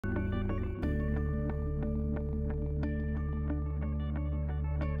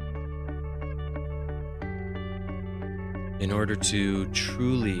In order to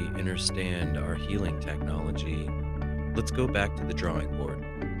truly understand our healing technology, let's go back to the drawing board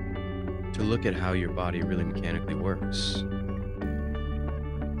to look at how your body really mechanically works.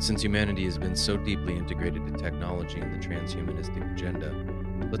 Since humanity has been so deeply integrated to technology and the transhumanistic agenda,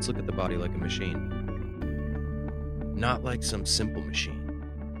 let's look at the body like a machine. Not like some simple machine.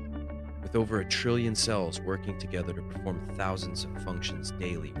 With over 1 trillion cells working together to perform thousands of functions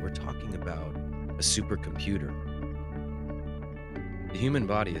daily, we're talking about a supercomputer. The human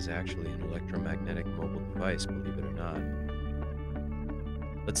body is actually an electromagnetic mobile device, believe it or not.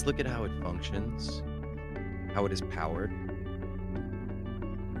 Let's look at how it functions, how it is powered,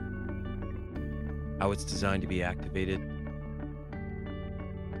 how it's designed to be activated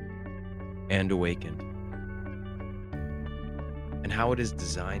and awakened, and how it is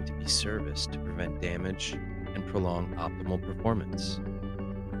designed to be serviced to prevent damage and prolong optimal performance.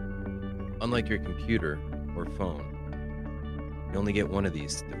 Unlike your computer or phone, you only get one of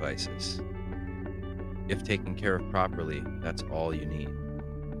these devices. If taken care of properly, that's all you need.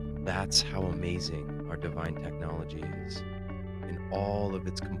 That's how amazing our divine technology is, in all of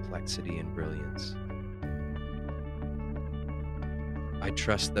its complexity and brilliance. I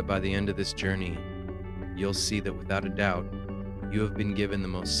trust that by the end of this journey, you'll see that without a doubt, you have been given the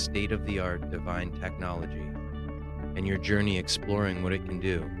most state-of-the-art divine technology, and your journey exploring what it can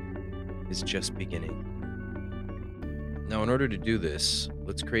do is just beginning. Now, in order to do this,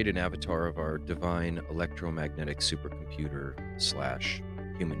 let's create an avatar of our divine electromagnetic supercomputer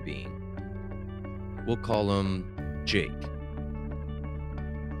 / human being. We'll call him Jake.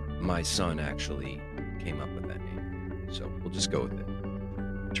 My son actually came up with that name, so we'll just go with it.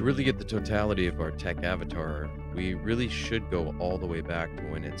 To really get the totality of our tech avatar, we really should go all the way back to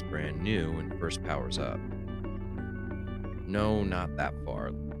when it's brand new and first powers up. No, not that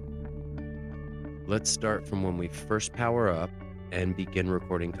far. Let's start from when we first power up and begin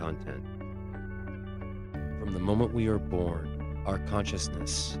recording content. From the moment we are born, our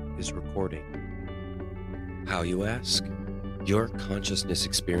consciousness is recording. How, you ask? Your consciousness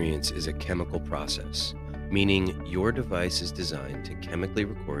experience is a chemical process, meaning your device is designed to chemically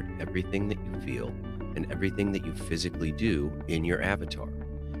record everything that you feel and everything that you physically do in your avatar,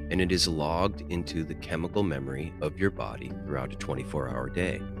 and it is logged into the chemical memory of your body throughout a 24-hour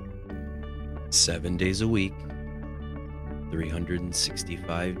day. 7 days a week,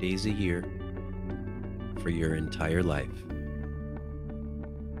 365 days a year, for your entire life.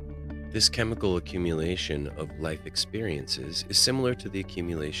 This chemical accumulation of life experiences is similar to the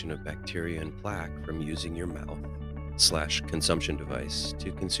accumulation of bacteria and plaque from using your mouth / consumption device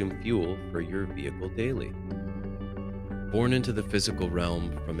to consume fuel for your vehicle daily. Born into the physical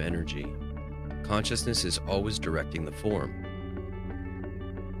realm from energy, consciousness is always directing the form,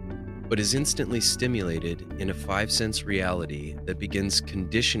 but is instantly stimulated in a 5-sense reality that begins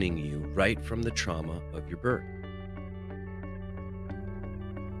conditioning you right from the trauma of your birth.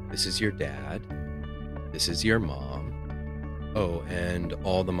 This is your dad. This is your mom. Oh, and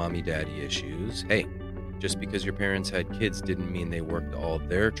all the mommy-daddy issues. Hey, just because your parents had kids didn't mean they worked all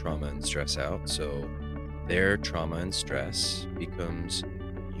their trauma and stress out, so their trauma and stress becomes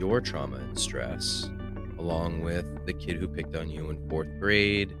your trauma and stress, along with the kid who picked on you in 4th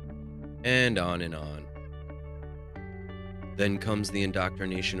grade, and on and on. Then comes the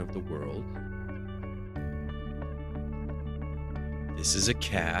indoctrination of the world. This is a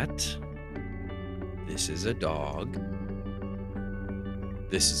cat. This is a dog.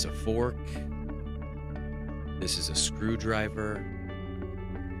 This is a fork. This is a screwdriver.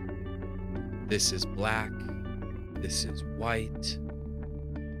 This is black. This is white.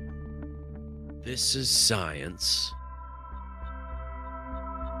 This is science.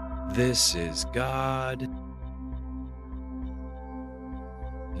 This is God.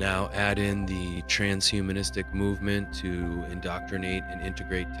 Now add in the transhumanistic movement to indoctrinate and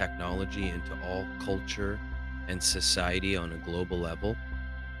integrate technology into all culture and society on a global level.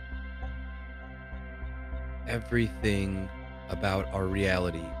 Everything about our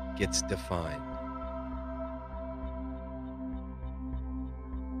reality gets defined,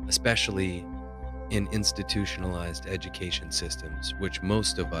 especially in institutionalized education systems, which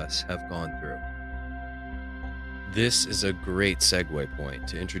most of us have gone through. This is a great segue point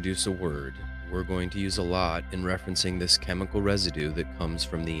to introduce a word we're going to use a lot in referencing this chemical residue that comes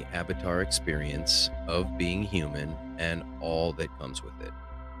from the avatar experience of being human and all that comes with it.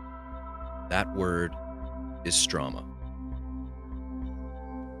 That word is Strauma.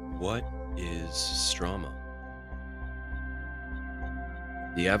 What is Strauma?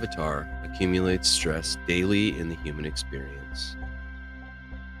 The avatar accumulates stress daily in the human experience.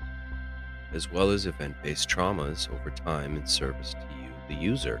 as well as event-based traumas over time in service to you, the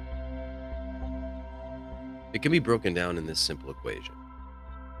user. It can be broken down in this simple equation.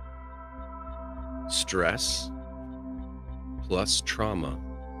 Stress plus trauma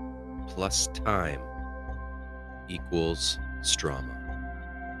plus time equals Strauma.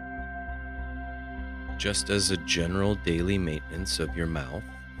 Just as a general daily maintenance of your mouth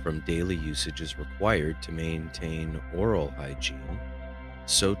from daily usage is required to maintain oral hygiene,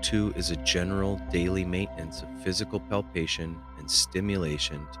 so too is a general daily maintenance of physical palpation and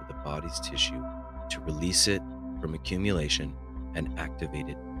stimulation to the body's tissue to release it from accumulation and activate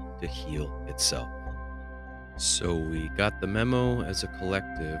it to heal itself. So we got the memo as a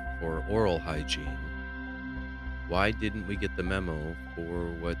collective for oral hygiene. Why didn't we get the memo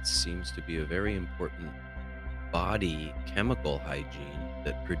for what seems to be a very important body chemical hygiene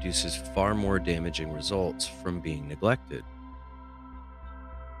that produces far more damaging results from being neglected?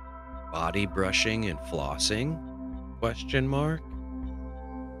 Body brushing and flossing? Question mark.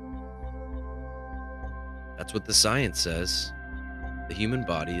 That's what the science says. The human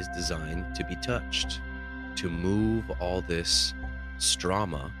body is designed to be touched, to move all this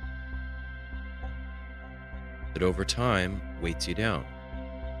stroma that over time weights you down.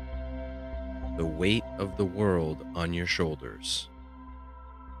 The weight of the world on your shoulders.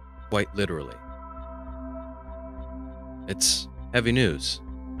 Quite literally. It's heavy news,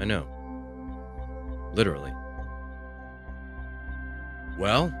 I know. Literally.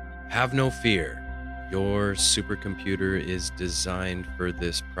 Well, have no fear. Your supercomputer is designed for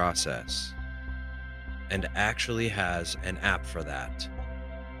this process and actually has an app for that.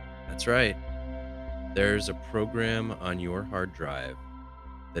 That's right. There's a program on your hard drive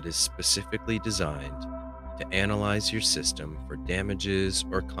that is specifically designed to analyze your system for damages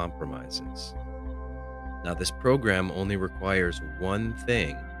or compromises. Now, this program only requires one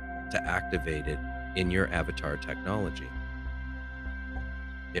thing to activate it in your avatar technology.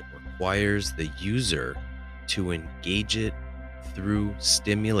 It requires the user to engage it through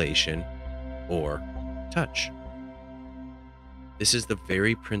stimulation or touch. This is the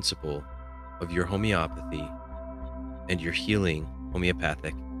very principle of your homeopathy and your healing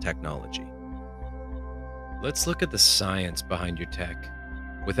homeopathic technology. Let's look at the science behind your tech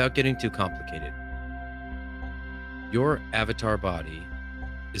without getting too complicated. Your avatar body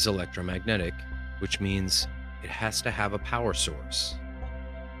is electromagnetic, which means it has to have a power source.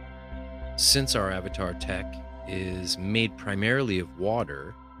 Since our avatar tech is made primarily of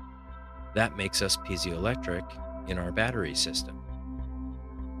water, that makes us piezoelectric in our battery system.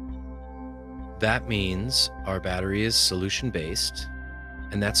 That means our battery is solution-based,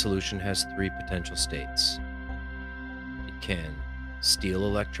 and that solution has three potential states. It can steal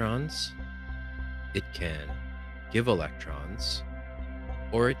electrons, it can give electrons,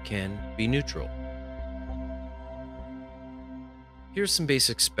 or it can be neutral. Here's some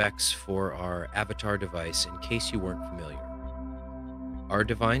basic specs for our avatar device in case you weren't familiar. Our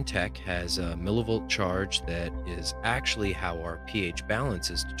divine tech has a millivolt charge that is actually how our pH balance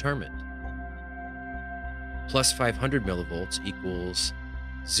is determined. Plus 500 millivolts equals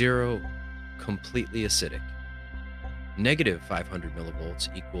 0, completely acidic. Negative 500 millivolts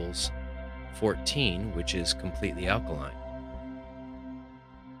equals 14, which is completely alkaline.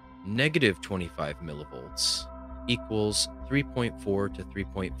 Negative 25 millivolts equals 3.4 to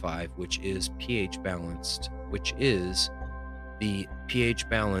 3.5, which is pH balanced, which is the pH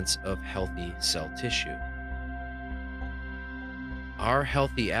balance of healthy cell tissue. Our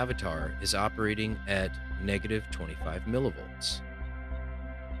healthy avatar is operating at negative 25 millivolts.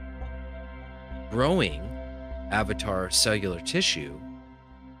 Growing avatar cellular tissue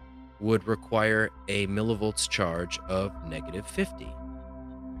would require a millivolts charge of negative 50.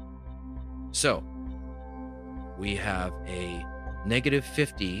 So we have a negative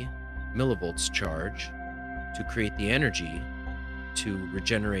 50 millivolts charge to create the energy to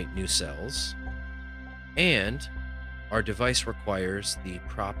regenerate new cells, and our device requires the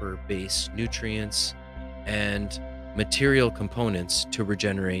proper base nutrients and material components to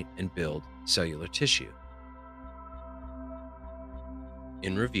regenerate and build cellular tissue.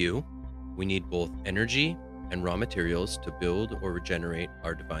 In review, we need both energy and raw materials to build or regenerate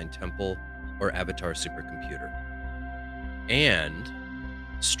our divine temple or avatar supercomputer. And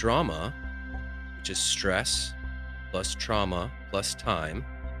Strauma, which is stress plus trauma plus time,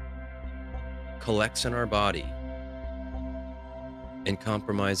 collects in our body and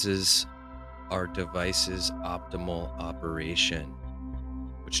compromises our device's optimal operation,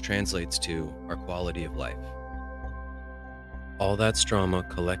 which translates to our quality of life. All that Strauma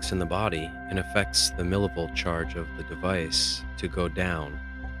collects in the body and affects the millivolt charge of the device to go down,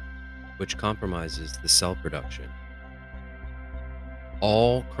 which compromises the cell production.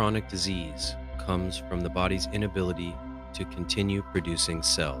 All chronic disease comes from the body's inability to continue producing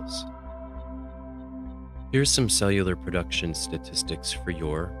cells. Here's some cellular production statistics for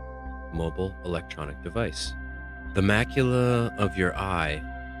your mobile electronic device. The macula of your eye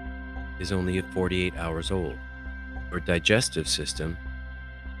is only 48 hours old. Your digestive system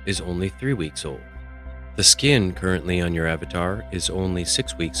is only 3 weeks old. The skin currently on your avatar is only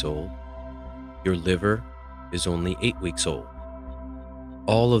 6 weeks old. Your liver is only 8 weeks old.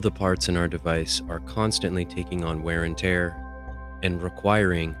 All of the parts in our device are constantly taking on wear and tear and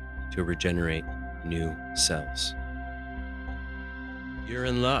requiring to regenerate new cells. You're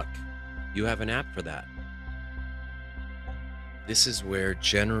in luck. You have an app for that. This is where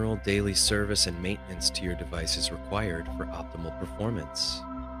general daily service and maintenance to your device is required for optimal performance.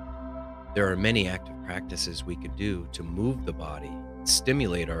 There are many active practices we could do to move the body and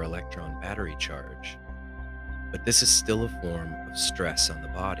stimulate our electron battery charge. But this is still a form of stress on the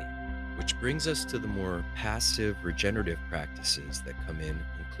body, which brings us to the more passive regenerative practices that come in,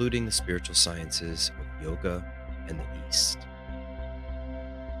 including the spiritual sciences of yoga and the East.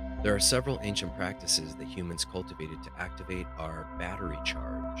 There are several ancient practices that humans cultivated to activate our battery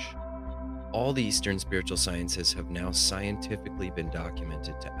charge. All the Eastern spiritual sciences have now scientifically been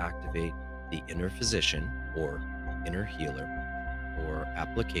documented to activate the inner physician, or inner healer, or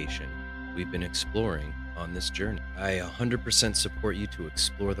application we've been exploring on this journey. I 100% support you to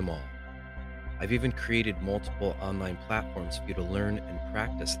explore them all. I've even created multiple online platforms for you to learn and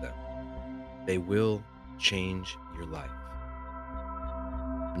practice them. They will change your life.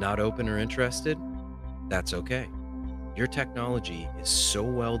 Not open or interested? That's okay. Your technology is so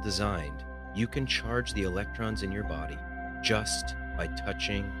well designed, you can charge the electrons in your body just by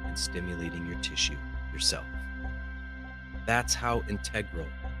touching and stimulating your tissue yourself. That's how integral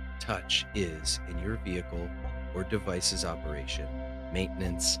touch is in your vehicle or device's operation,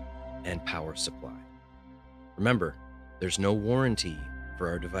 maintenance, and power supply. Remember, there's no warranty for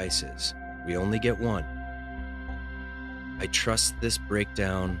our devices. We only get one. I trust this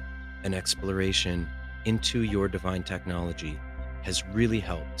breakdown and exploration into your divine technology has really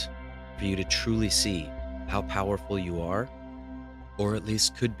helped for you to truly see how powerful you are, or at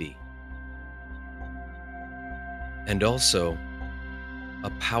least could be. And also,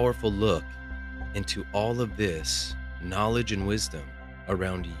 a powerful look into all of this knowledge and wisdom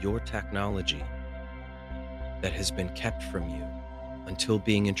around your technology that has been kept from you until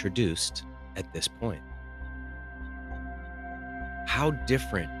being introduced at this point. How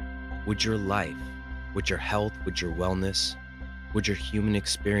different would your life, would your health, would your wellness, would your human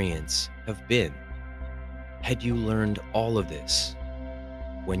experience have been had you learned all of this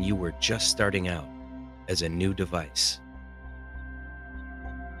when you were just starting out as a new device?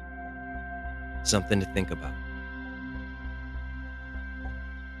 Something to think about.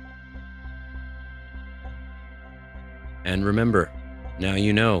 And remember, now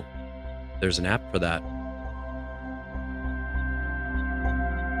you know, there's an app for that.